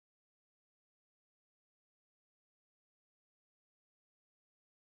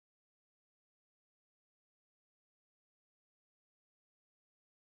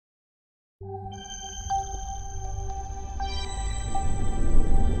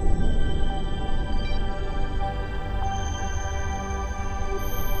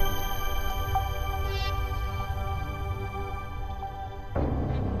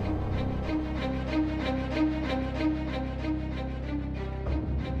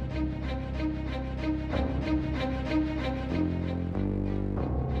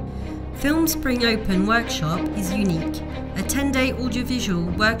Film Spring Open workshop is unique, a 10-day audiovisual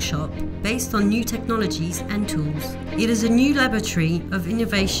workshop based on new technologies and tools. It is a new laboratory of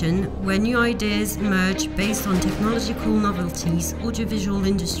innovation where new ideas emerge based on technological novelties audiovisual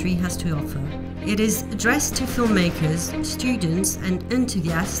industry has to offer. It is addressed to filmmakers, students and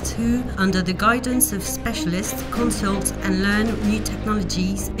enthusiasts who, under the guidance of specialists, consult and learn new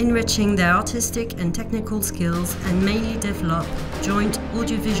technologies, enriching their artistic and technical skills and mainly develop joint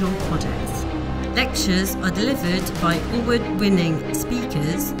audiovisual projects. Lectures are delivered by award-winning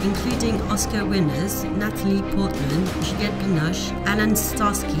speakers, including Oscar winners Natalie Portman, Juliette Binoche, Alan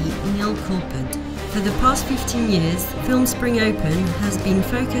Starsky, Neil Colbert. For the past 15 years, Film Spring Open has been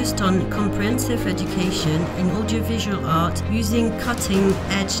focused on comprehensive education in audiovisual art using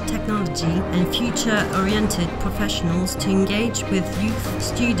cutting-edge technology and future-oriented professionals to engage with youth,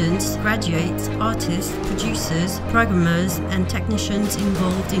 students, graduates, artists, producers, programmers and technicians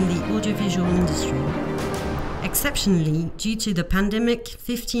involved in the audiovisual industry. Exceptionally, due to the pandemic,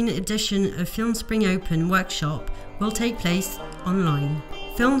 15th edition of Film Spring Open workshop will take place online.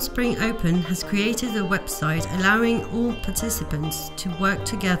 Film Spring Open has created a website allowing all participants to work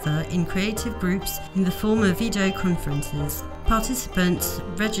together in creative groups in the form of video conferences. Participants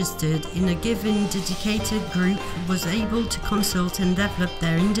registered in a given dedicated group was able to consult and develop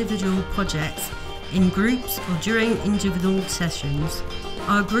their individual projects in groups or during individual sessions.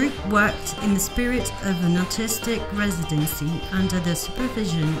 Our group worked in the spirit of an artistic residency under the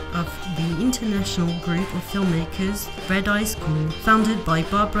supervision of the international group of filmmakers Red Eye School, founded by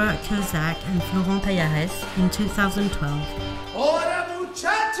Barbara Kozak and Florent Payares in 2012.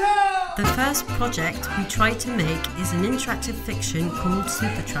 The first project we tried to make is an interactive fiction called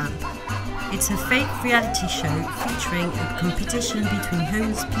Supertramp. It's a fake reality show featuring a competition between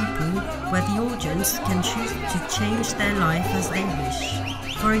homeless people where the audience can choose to change their life as they wish.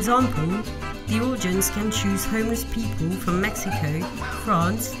 For example, the audience can choose homeless people from Mexico,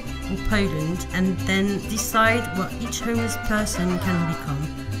 France or Poland and then decide what each homeless person can become: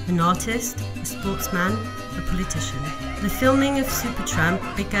 an artist, a sportsman, a politician. The filming of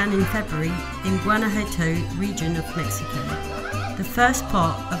Supertramp began in February in Guanajuato region of Mexico. The first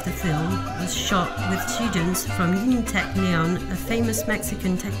part of the film was shot with students from Unitec Leon, a famous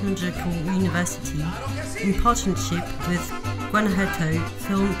Mexican technological university, in partnership with Guanajuato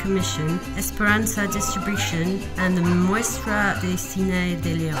Film Commission, Esperanza Distribution and the Muestra de Cine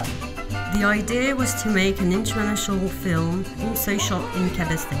de Leon. The idea was to make an international film also shot in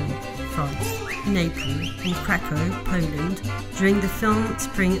Cabestany, France, in April, in Krakow, Poland, during the Film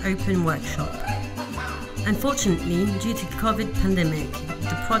Spring Open workshop. Unfortunately, due to the COVID pandemic,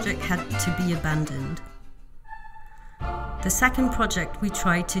 the project had to be abandoned. The second project we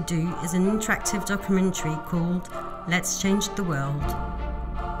tried to do is an interactive documentary called Let's Change the World.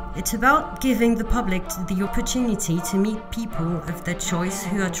 It's about giving the public the opportunity to meet people of their choice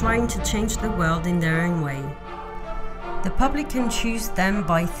who are trying to change the world in their own way. The public can choose them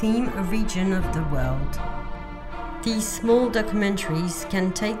by theme or region of the world. These small documentaries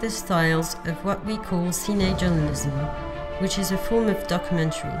can take the styles of what we call cine journalism, which is a form of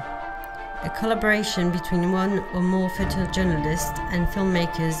documentary, a collaboration between one or more photojournalists and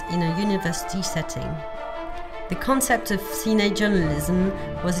filmmakers in a university setting. The concept of cine journalism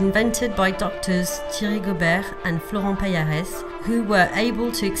was invented by doctors Thierry Gobert and Florent Payares, who were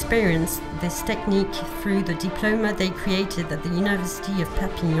able to experience this technique through the diploma they created at the University of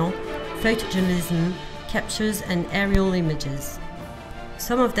Perpignan, photojournalism, captures and aerial images.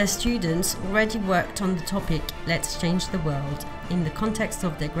 Some of their students already worked on the topic Let's Change the World in the context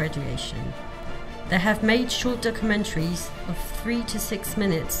of their graduation. They have made short documentaries of 3 to 6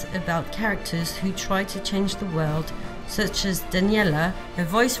 minutes about characters who try to change the world, such as Daniela, a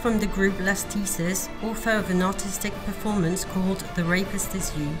voice from the group Lastices, author of an artistic performance called The Rapist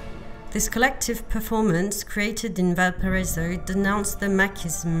Is You. This collective performance, created in Valparaiso, denounced the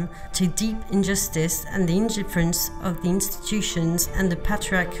machismo to deep injustice and the indifference of the institutions and the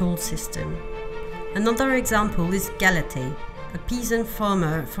patriarchal system. Another example is Galatée, a peasant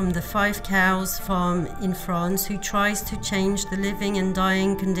farmer from the Five Cows farm in France who tries to change the living and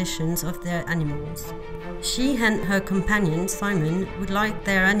dying conditions of their animals. She and her companion, Simon, would like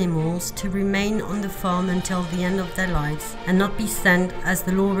their animals to remain on the farm until the end of their lives and not be sent, as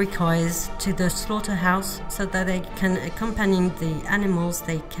the law requires, to the slaughterhouse so that they can accompany the animals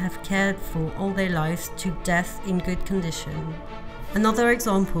they have cared for all their lives to death in good condition. Another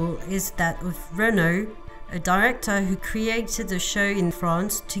example is that of Renaud, a director who created a show in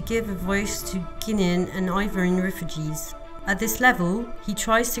France to give a voice to Guinean and Ivorian refugees. At this level, he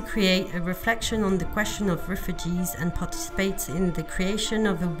tries to create a reflection on the question of refugees and participates in the creation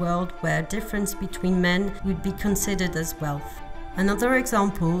of a world where difference between men would be considered as wealth. Another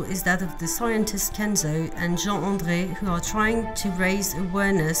example is that of the scientists Kenzo and Jean-André, who are trying to raise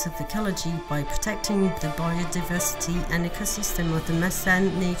awareness of ecology by protecting the biodiversity and ecosystem of the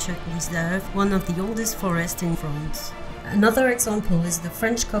Massan Nature Reserve, one of the oldest forests in France. Another example is the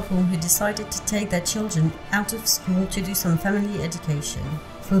French couple who decided to take their children out of school to do some family education.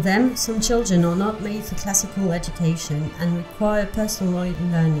 For them, some children are not made for classical education and require personalized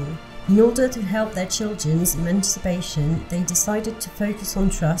learning. In order to help their children's emancipation, they decided to focus on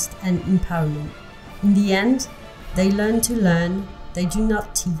trust and empowerment. In the end, they learn to learn, they do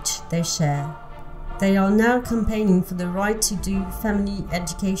not teach, they share. They are now campaigning for the right to do family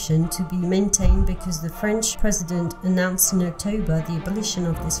education to be maintained because the French president announced in October the abolition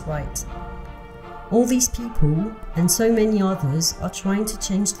of this right. All these people, and so many others, are trying to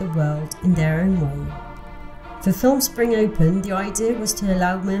change the world in their own way. For Film Spring Open, the idea was to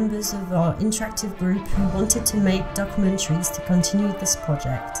allow members of our interactive group who wanted to make documentaries to continue this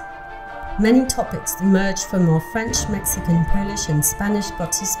project. Many topics emerged from our French, Mexican, Polish and Spanish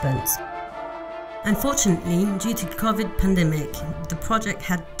participants. Unfortunately, due to the COVID pandemic, the project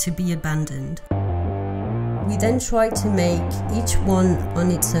had to be abandoned. We then tried to make each one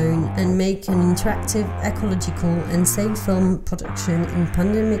on its own and make an interactive, ecological and safe film production in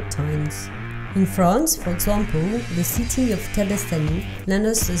pandemic times. In France, for example, the city of Cabestany lent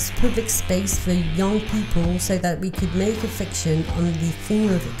us a public space for young people so that we could make a fiction on the theme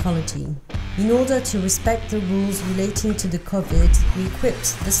of ecology. In order to respect the rules relating to the COVID, we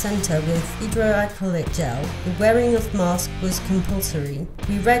equipped the centre with hydroalcoholic gel. The wearing of masks was compulsory.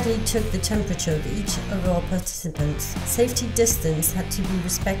 We regularly took the temperature of each of our participants. Safety distance had to be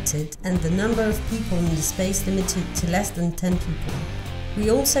respected and the number of people in the space limited to less than 10 people. We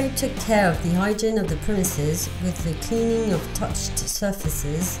also took care of the hygiene of the premises with the cleaning of touched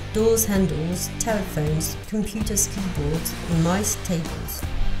surfaces, doors handles, telephones, computers keyboards and mice tables.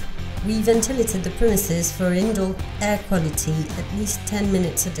 We ventilated the premises for indoor air quality at least 10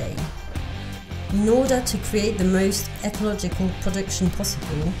 minutes a day. In order to create the most ecological production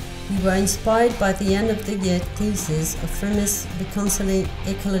possible, we were inspired by the end-of-the-year thesis of Frimis Reconciling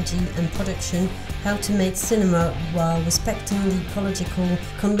Ecology and Production, How to Make Cinema While Respecting the Ecological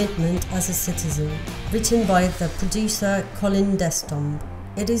Commitment as a Citizen, written by the producer Colin Destombe.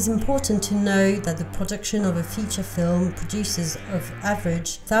 It is important to know that the production of a feature film produces of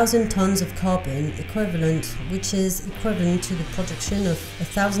average 1,000 tons of carbon equivalent, which is equivalent to the production of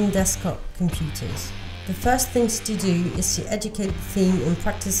 1,000 desktop computers. The first things to do is to educate the team on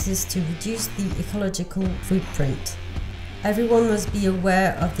practices to reduce the ecological footprint. Everyone must be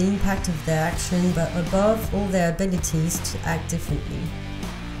aware of the impact of their action, but above all their abilities to act differently.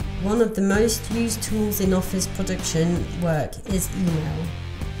 One of the most used tools in office production work is email.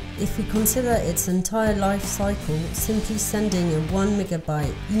 If we consider its entire life cycle, simply sending a 1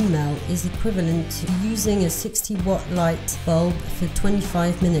 megabyte email is equivalent to using a 60-watt light bulb for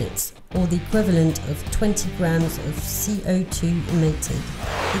 25 minutes, or the equivalent of 20 grams of CO2 emitted.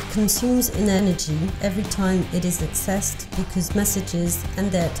 It consumes in energy every time it is accessed because messages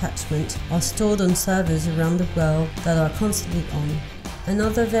and their attachment are stored on servers around the world that are constantly on.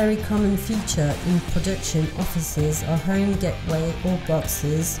 Another very common feature in production offices are home gateway or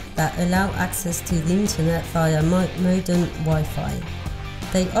boxes that allow access to the internet via modern Wi-Fi.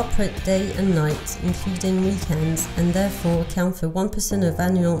 They operate day and night, including weekends, and therefore account for 1% of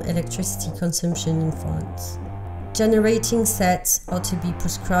annual electricity consumption in France. Generating sets are to be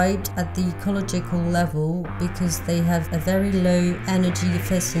prescribed at the ecological level because they have a very low energy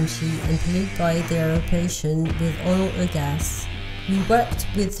efficiency and pollute by their operation with oil or gas. We worked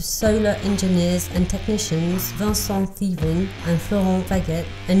with solar engineers and technicians Vincent Thiven and Florent Baguette,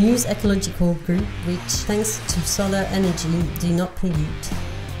 a news ecological group which, thanks to solar energy, do not pollute.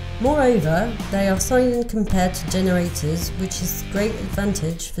 Moreover, they are silent compared to generators, which is a great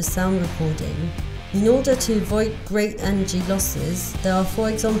advantage for sound recording. In order to avoid great energy losses, there are, for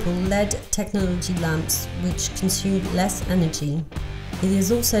example, LED technology lamps which consume less energy. It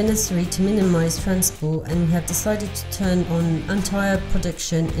is also necessary to minimize transport, and we have decided to turn on entire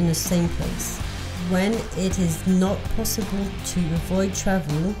production in the same place. When it is not possible to avoid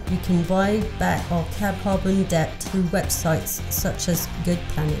travel, we can buy back our carbon debt through websites such as Good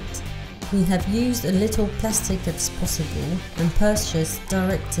Planet. We have used a little plastic as possible and purchased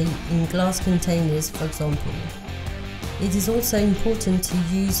directly in glass containers, for example. It is also important to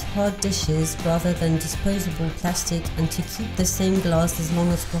use hard dishes rather than disposable plastic and to keep the same glass as long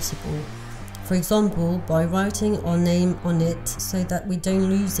as possible. For example, by writing our name on it so that we don't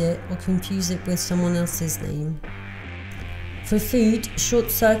lose it or confuse it with someone else's name. For food, short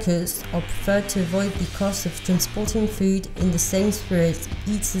circuits are preferred to avoid the cost of transporting food. In the same spirit,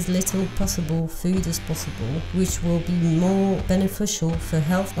 eat as little possible food as possible, which will be more beneficial for the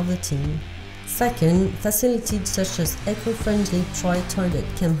health of the team. Second, facilities such as eco-friendly tri-toilet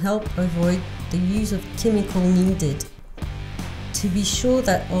can help avoid the use of chemical needed. To be sure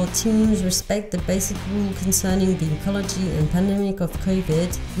that our teams respect the basic rule concerning the ecology and pandemic of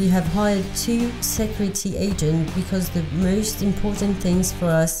COVID, we have hired 2 security agents because the most important things for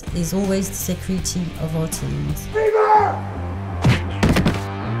us is always the security of our teams.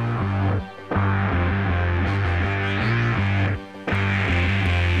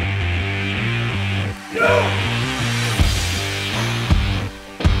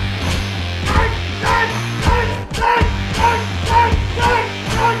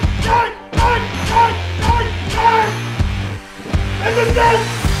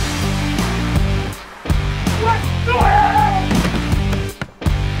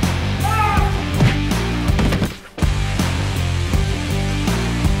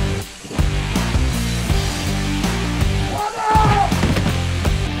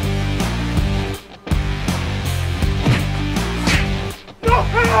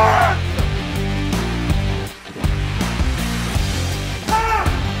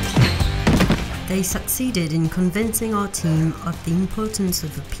 They succeeded in convincing our team of the importance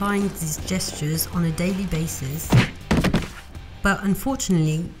of applying these gestures on a daily basis. But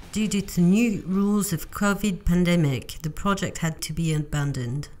unfortunately, due to the new rules of COVID pandemic, the project had to be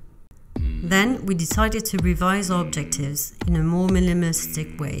abandoned. Then we decided to revise our objectives in a more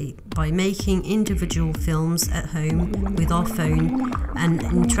minimalistic way by making individual films at home with our phone and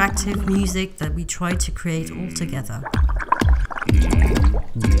interactive music that we tried to create all together.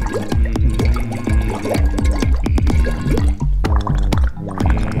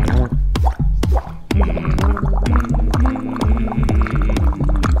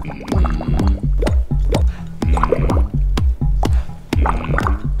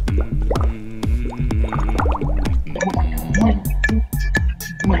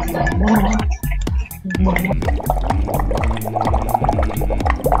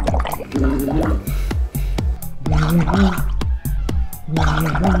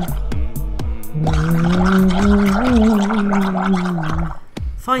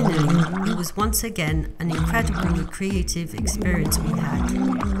 Finally, it was once again an incredibly creative experience we had,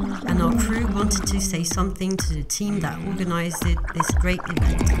 and our crew wanted to say something to the team that organized this great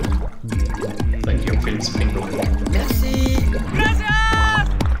event. Thank you, Film Spring Open. Merci. Gracias.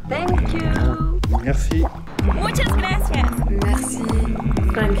 Thank you. Merci. Muchas gracias. Merci.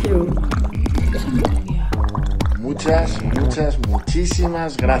 Thank you.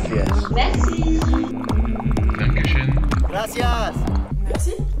 Muchísimas gracias. Merci. Dankeschön. Gracias.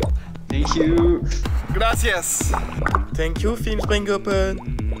 Merci. Thank you. Gracias. Thank you, Film Spring Open.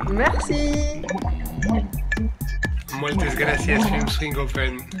 Merci. Muchas gracias, Film Spring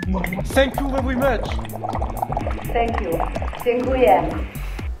Open. Thank you very much. Thank you. Dziękuję.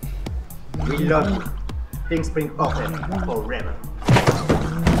 We love you. Film Spring Open forever.